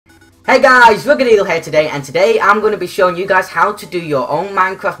Hey guys, Rugged Eagle here today, and today I'm going to be showing you guys how to do your own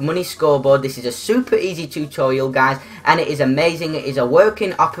Minecraft money scoreboard. This is a super easy tutorial, guys, and it is amazing. It is a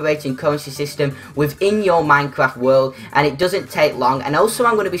working, operating currency system within your Minecraft world, and it doesn't take long. And also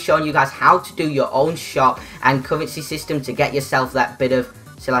I'm going to be showing you guys how to do your own shop and currency system to get yourself that bit of,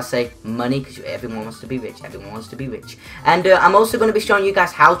 shall I say, money, because everyone wants to be rich, everyone wants to be rich. And I'm also going to be showing you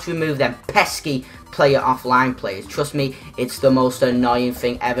guys how to remove them pesky player offline players. Trust me, it's the most annoying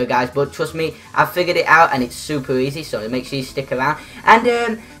thing ever, guys, but trust me, I've figured it out and it's super easy, so make sure you stick around.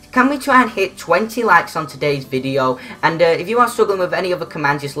 And can we try and hit 20 likes on today's video? And if you are struggling with any other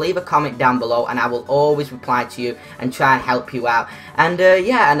commands, just leave a comment down below and I will always reply to you and try and help you out. And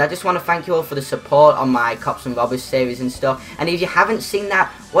yeah, and I just want to thank you all for the support on my Cops and Robbers series and stuff. And if you haven't seen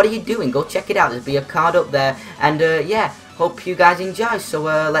that, what are you doing? Go check it out. There'll be a card up there. And yeah, hope you guys enjoy. So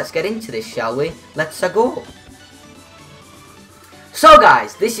let's get into this, shall we? Let's go. So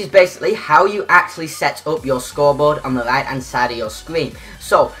guys, this is basically how you actually set up your scoreboard on the right hand side of your screen.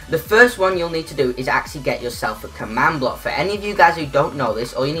 So the first one you'll need to do is actually get yourself a command block. For any of you guys who don't know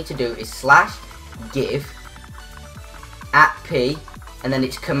this, all you need to do is /give @p and then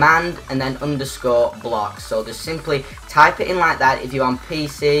it's command and then underscore block. So just simply type it in like that. If you're on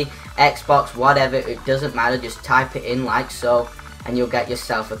PC, Xbox, whatever, it doesn't matter, just type it in like so and you'll get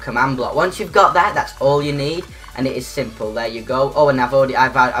yourself a command block. Once you've got that, that's all you need, and it is simple. There you go. Oh, and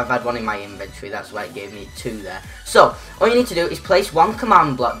I've had one in my inventory, that's why it gave me 2 there. So all you need to do is place one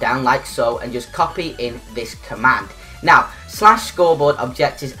command block down like so and just copy in this command. Now /scoreboard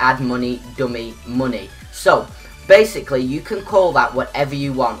objectives add money dummy money. So basically you can call that whatever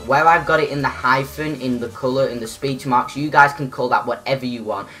you want. Where I've got it in the hyphen, in the colour, in the speech marks, you guys can call that whatever you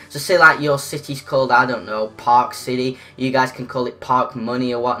want. So say like your city's called, I don't know, Park City, you guys can call it Park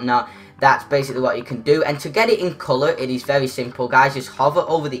Money or whatnot. That's basically what you can do. And to get it in colour, it is very simple, guys. Just hover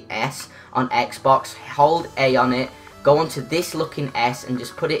over the S on Xbox, hold A on it, go onto this looking S and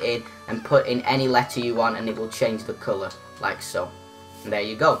just put it in and put in any letter you want and it will change the colour, like so. And there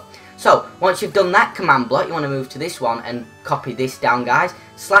you go. So once you've done that command block, you want to move to this one and copy this down, guys.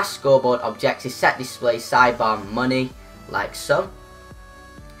 /scoreboard objectives set display sidebar money, like so.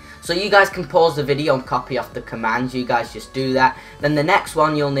 So you guys can pause the video and copy off the commands. You guys just do that. Then the next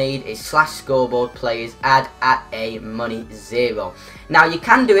one you'll need is /scoreboard players add @a money 0. Now you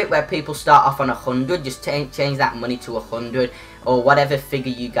can do it where people start off on 100. Just change that money to 100 or whatever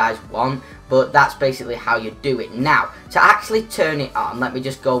figure you guys want. But that's basically how you do it. Now to actually turn it on, let me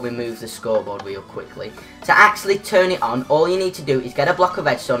just go remove the scoreboard real quickly. To actually turn it on, all you need to do is get a block of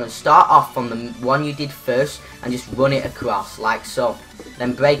redstone and start off from the one you did first and just run it across like so.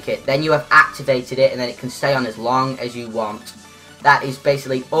 Then break it. Then you have activated it and then it can stay on as long as you want. That is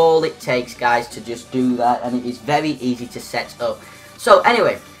basically all it takes, guys, to just do that, and it is very easy to set up. So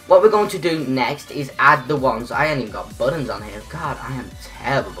anyway, what we're going to do next is add the ones. I ain't even got buttons on here. God, I am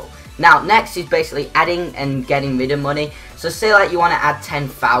terrible. Now next is basically adding and getting rid of money. So say like you want to add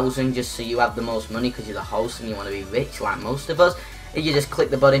 10,000 just so you have the most money because you're the host and you want to be rich like most of us. You just click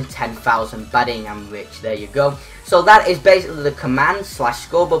the button, 10,000, badding, I'm rich. There you go. So that is basically the command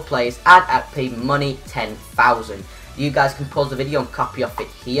 /scoreboard players add @p money 10,000. You guys can pause the video and copy off it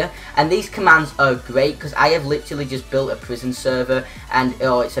here. And these commands are great because I have literally just built a prison server and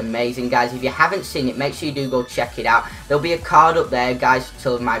oh, it's amazing, guys. If you haven't seen it, make sure you do go check it out. There'll be a card up there, guys,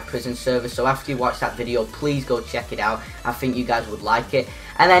 to my prison server. So after you watch that video, please go check it out. I think you guys would like it.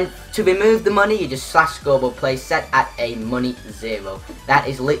 And then to remove the money, you just /scoreboard play set @a money 0. That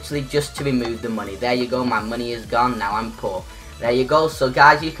is literally just to remove the money. There you go, my money is gone, now I'm poor. There you go. So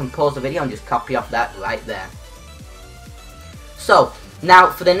guys, you can pause the video and just copy off that right there. So now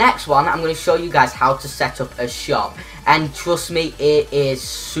for the next one, I'm going to show you guys how to set up a shop. And trust me, it is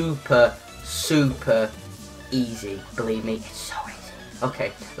super easy. Believe me, it's so easy.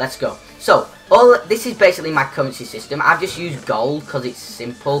 Okay, let's go. So this is basically my currency system. I've just used gold because it's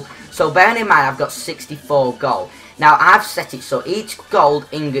simple. So bearing in mind I've got 64 gold. Now I've set it so each gold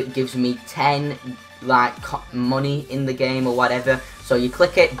ingot gives me 10 like money in the game or whatever. So you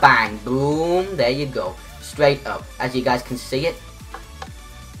click it, bang, boom, there you go. Straight up, as you guys can see it.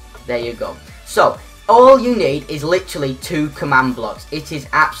 There you go. So all you need is literally 2 command blocks. It is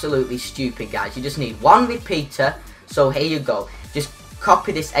absolutely stupid, guys. You just need 1 repeater. So here you go. Just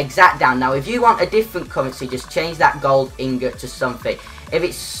copy this exact down. Now if you want a different currency, just change that gold ingot to something. If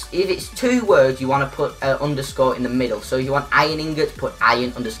it's 2 words, you want to put an underscore in the middle. So if you want iron ingot, put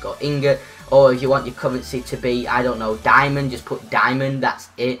iron underscore ingot. Or if you want your currency to be, I don't know, diamond, just put diamond. That's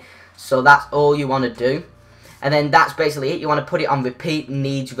it. So that's all you want to do. And then that's basically it. You want to put it on repeat,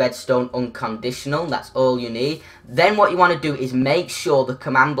 needs redstone unconditional. That's all you need. Then what you want to do is make sure the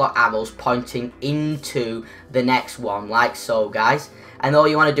command block arrow's pointing into the next one, like so, guys. And all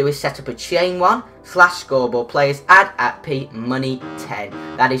you want to do is set up a chain one, /scoreboard players, add at P money 10.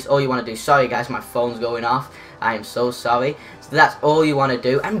 That is all you want to do. Sorry guys, my phone's going off. I am so sorry. So that's all you want to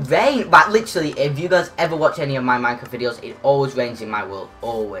do. And rain, but literally, if you guys ever watch any of my Minecraft videos, it always rains in my world,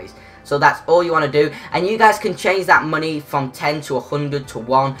 always. So that's all you want to do. And you guys can change that money from 10 to 100 to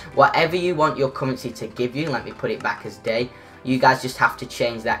 1, whatever you want your currency to give you. Let me put it back as day. You guys just have to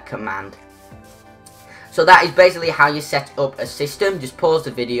change that command. So that is basically how you set up a system. Just pause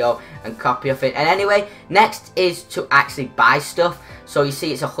the video and copy of it. And anyway, next is to actually buy stuff. So you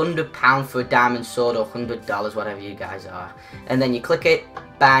see it's £100 for a diamond sword, or $100, whatever you guys are. And then you click it,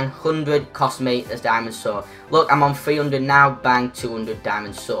 bang, 100 cost me as diamond sword. Look, I'm on 300 now, bang, 200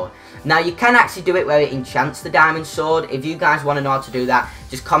 diamond sword. Now you can actually do it where it enchants the diamond sword. If you guys want to know how to do that,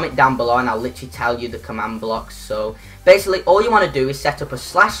 just comment down below and I'll literally tell you the command blocks. So basically all you want to do is set up a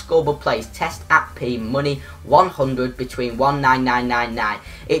 /scoreboard plays test at P money 100 between 19999.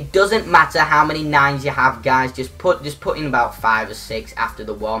 It doesn't matter how many nines you have, guys. Just put in about 5 or 6 after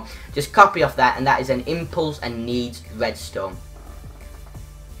the 1. Just copy off that, and that is an impulse and needs redstone.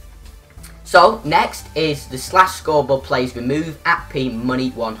 So next is the /scoreboard plays remove at P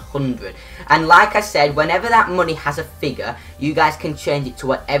money 100. And like I said, whenever that money has a figure, you guys can change it to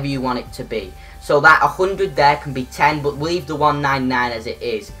whatever you want it to be. So that 100 there can be 10, but leave the 199 as it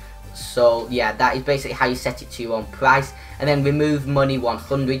is. So yeah, that is basically how you set it to your own price. And then remove money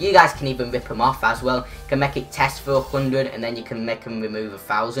 100. You guys can even rip them off as well. You can make it test for 100, and then you can make them remove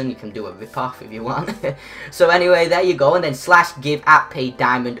 1,000. You can do a rip off if you want. So anyway, there you go. And then /give at P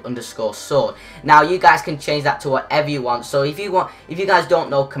diamond _ sword. Now you guys can change that to whatever you want. So if you guys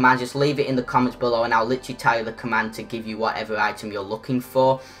don't know commands, just leave it in the comments below, and I'll literally tell you the command to give you whatever item you're looking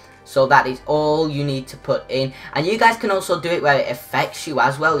for. So that is all you need to put in. And you guys can also do it where it affects you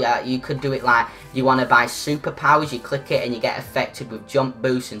as well. Yeah, you could do it like you want to buy superpowers. You click it and you get affected with jump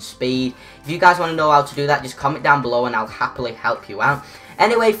boost and speed. If you guys want to know how to do that, just comment down below and I'll happily help you out.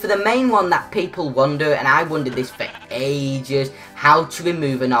 Anyway, for the main one that people wonder, and I wondered this for ages, how to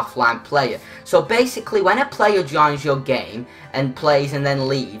remove an offline player. So basically, when a player joins your game and plays and then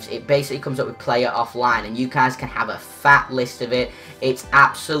leaves, it basically comes up with player offline, and you guys can have a fat list of it. It's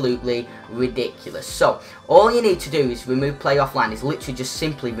absolutely ridiculous. So all you need to do is remove player offline is literally just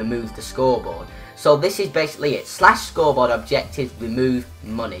simply remove the scoreboard. So this is basically it. /scoreboard objectives remove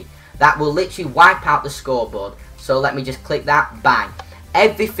money. That will literally wipe out the scoreboard. So let me just click that, bang.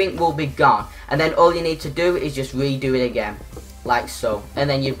 Everything will be gone, and then all you need to do is just redo it again, like so, and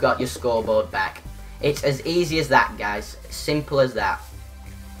then you've got your scoreboard back. It's as easy as that, guys. Simple as that.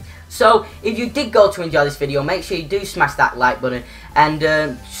 So if you did go to enjoy this video, make sure you do smash that like button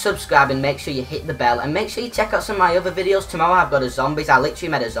and subscribe, and make sure you hit the bell, and make sure you check out some of my other videos. Tomorrow I've got a zombies. I literally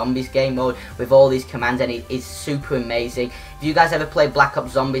made a zombies game mode with all these commands, and it is super amazing. If you guys ever play Black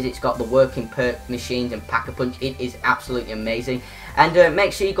Ops Zombies, it's got the working perk machines and pack-a-punch. It is absolutely amazing. And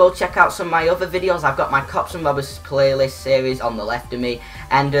make sure you go check out some of my other videos. I've got my Cops and Robbers playlist series on the left of me,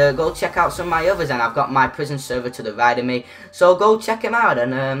 and go check out some of my others. And I've got my prison server to the right of me, so go check them out,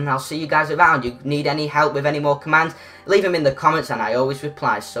 and I'll see you guys around. You need any help with any more commands, leave them in the comments and I always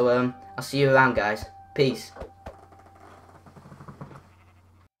reply. So I'll see you around, guys. Peace.